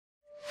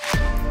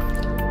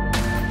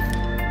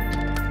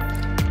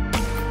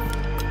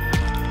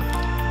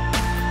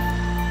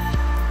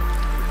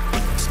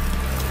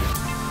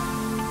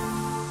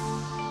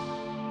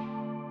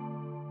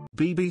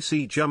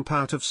BBC jump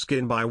out of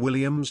skin by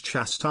William's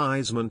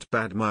chastisement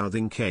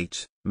badmouthing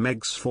Kate,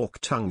 Meg's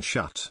forked tongue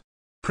shut.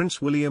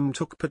 Prince William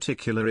took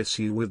particular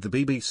issue with the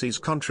BBC's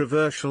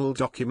controversial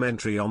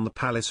documentary on the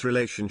palace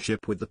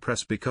relationship with the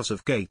press because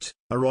of Kate,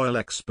 a royal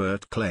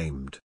expert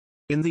claimed.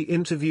 In the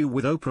interview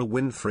with Oprah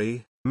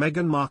Winfrey,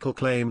 Meghan Markle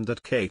claimed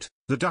that Kate,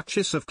 the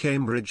Duchess of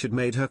Cambridge, had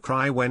made her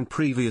cry when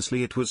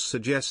previously it was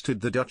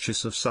suggested the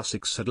Duchess of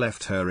Sussex had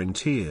left her in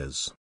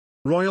tears.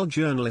 Royal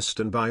journalist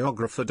and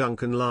biographer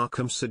Duncan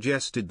Larcombe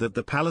suggested that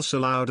the palace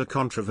allowed a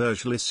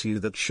controversial issue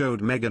that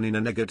showed Meghan in a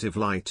negative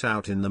light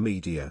out in the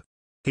media.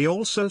 He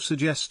also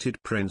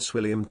suggested Prince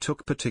William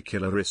took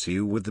particular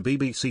issue with the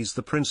BBC's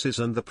The Princes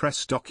and the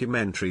Press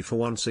documentary for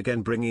once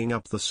again bringing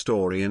up the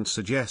story and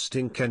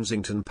suggesting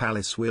Kensington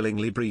Palace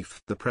willingly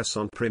briefed the press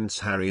on Prince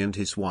Harry and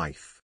his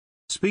wife.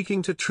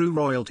 Speaking to True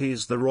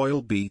Royalty's The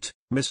Royal Beat,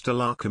 Mr.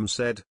 Larcombe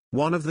said,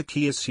 "One of the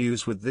key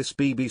issues with this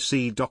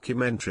BBC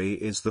documentary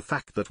is the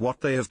fact that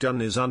what they have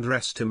done is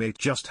underestimate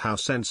just how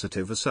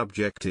sensitive a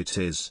subject it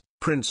is.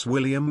 Prince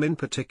William in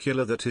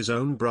particular, that his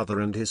own brother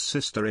and his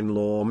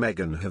sister-in-law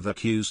Meghan have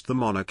accused the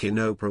monarch in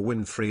Oprah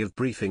Winfrey of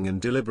briefing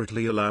and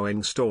deliberately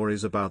allowing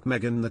stories about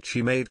Meghan that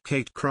she made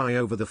Kate cry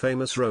over the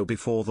famous row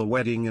before the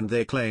wedding, and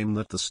they claim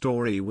that the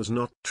story was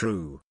not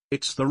true.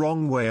 It's the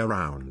wrong way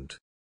around.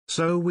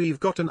 So we've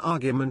got an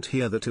argument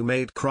here that who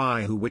made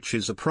cry who, which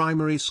is a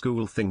primary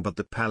school thing, but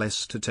the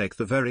palace to take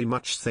the very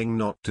much thing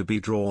not to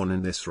be drawn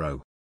in this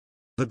row."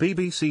 The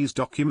BBC's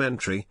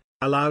documentary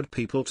allowed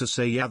people to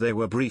say yeah, they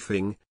were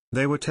briefing.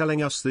 They were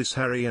telling us this.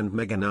 Harry and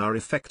Meghan are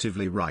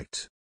effectively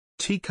right.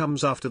 Tea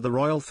comes after the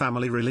royal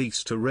family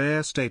released a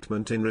rare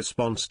statement in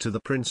response to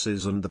the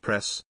princes and the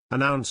press,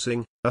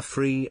 announcing, "A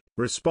free,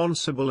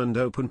 responsible and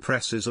open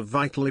press is of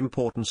vital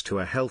importance to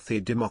a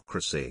healthy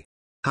democracy."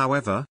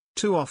 However,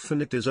 too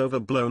often it is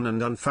overblown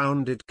and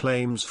unfounded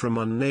claims from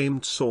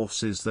unnamed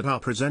sources that are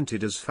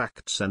presented as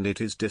facts, and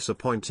it is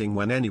disappointing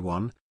when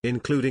anyone,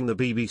 including the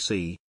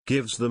BBC,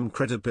 gives them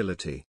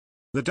credibility.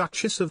 The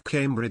Duchess of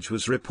Cambridge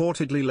was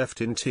reportedly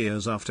left in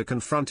tears after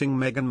confronting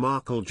Meghan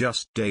Markle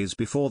just days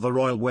before the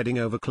royal wedding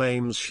over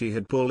claims she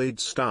had bullied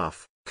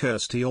staff,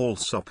 Kirsty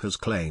Allsop has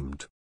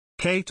claimed.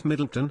 Kate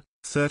Middleton,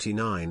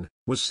 39,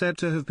 was said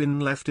to have been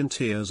left in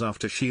tears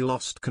after she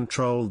lost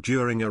control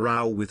during a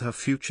row with her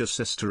future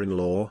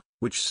sister-in-law,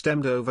 which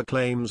stemmed over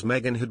claims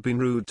Meghan had been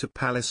rude to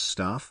palace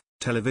staff,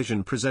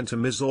 television presenter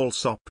Ms.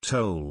 Allsop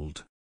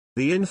told.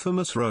 The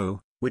infamous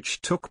row,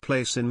 which took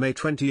place in May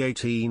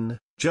 2018,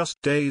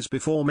 just days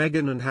before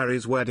Meghan and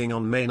Harry's wedding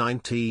on May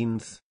 19,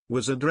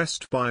 was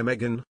addressed by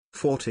Meghan,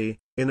 40,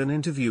 in an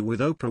interview with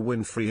Oprah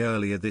Winfrey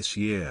earlier this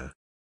year.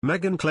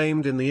 Meghan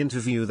claimed in the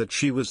interview that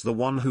she was the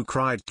one who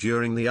cried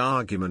during the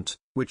argument,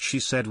 which she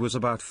said was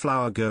about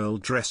flower girl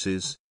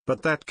dresses,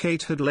 but that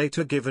Kate had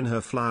later given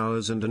her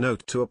flowers and a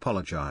note to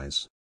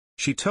apologize.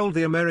 She told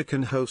the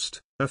American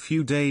host, a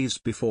few days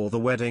before the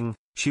wedding,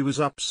 she was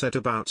upset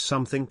about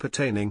something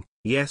pertaining,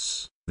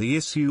 yes, the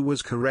issue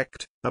was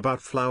correct, about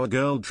flower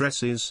girl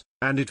dresses,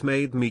 and it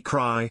made me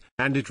cry,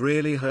 and it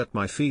really hurt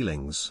my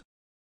feelings.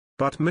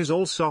 But Ms.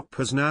 Allsop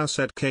has now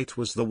said Kate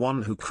was the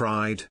one who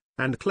cried,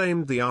 and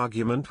claimed the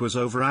argument was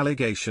over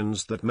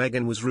allegations that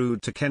Meghan was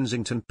rude to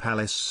Kensington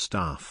Palace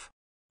staff.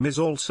 Ms.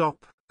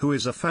 Allsop, who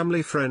is a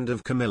family friend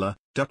of Camilla,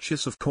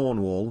 Duchess of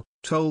Cornwall,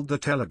 told The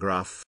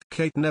Telegraph,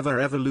 "Kate never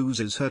ever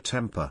loses her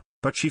temper,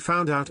 but she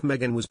found out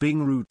Meghan was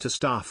being rude to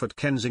staff at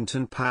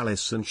Kensington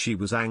Palace and she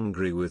was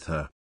angry with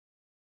her."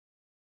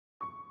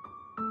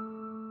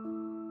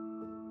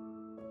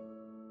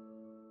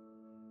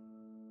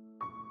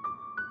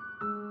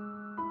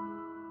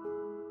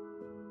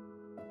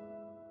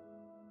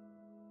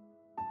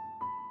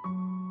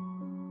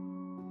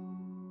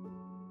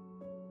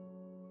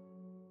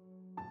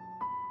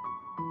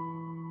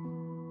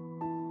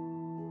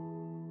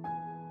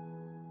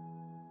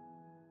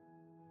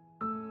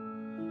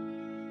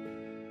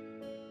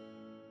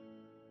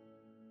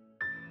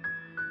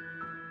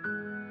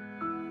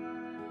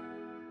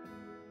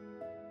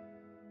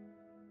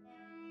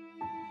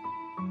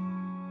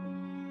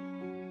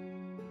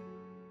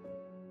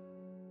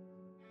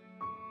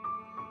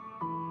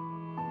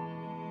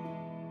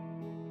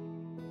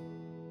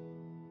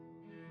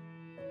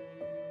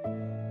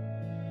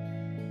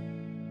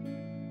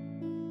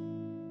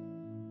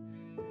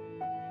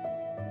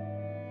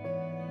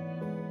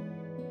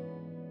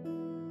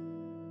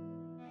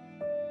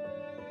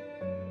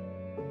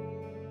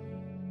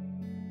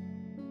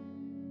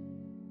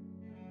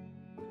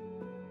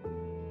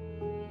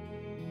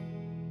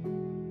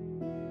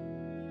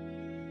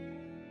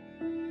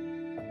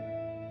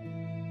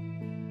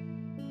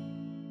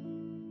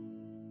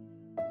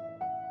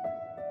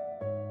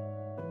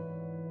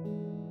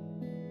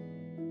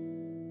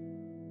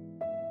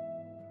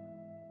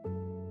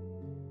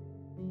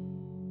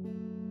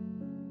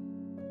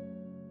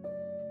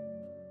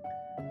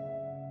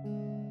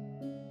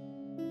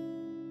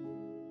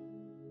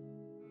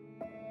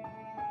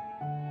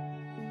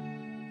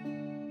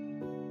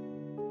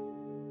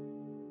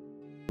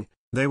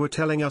 They were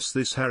telling us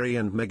this. Harry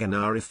and Meghan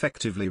are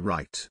effectively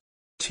right.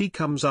 tea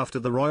comes after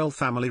the royal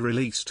family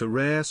released a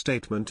rare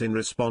statement in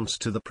response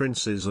to the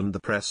princes and the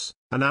press,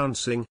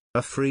 announcing,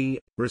 "A free,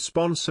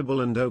 responsible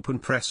and open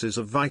press is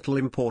of vital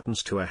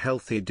importance to a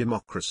healthy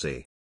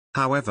democracy."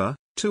 However,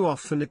 too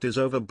often it is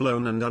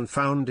overblown and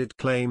unfounded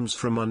claims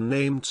from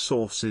unnamed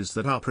sources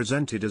that are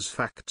presented as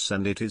facts,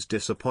 and it is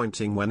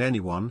disappointing when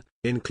anyone,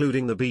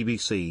 including the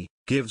BBC,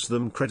 gives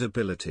them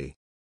credibility.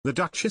 The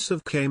Duchess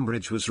of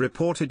Cambridge was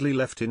reportedly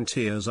left in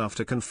tears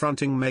after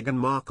confronting Meghan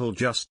Markle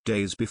just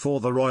days before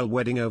the royal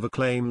wedding over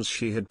claims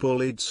she had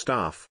bullied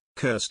staff,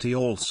 Kirsty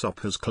Allsop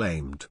has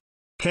claimed.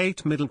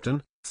 Kate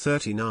Middleton,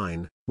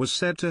 39, was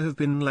said to have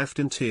been left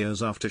in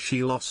tears after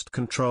she lost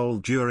control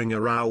during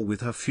a row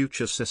with her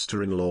future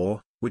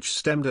sister-in-law, which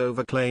stemmed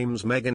over claims Meghan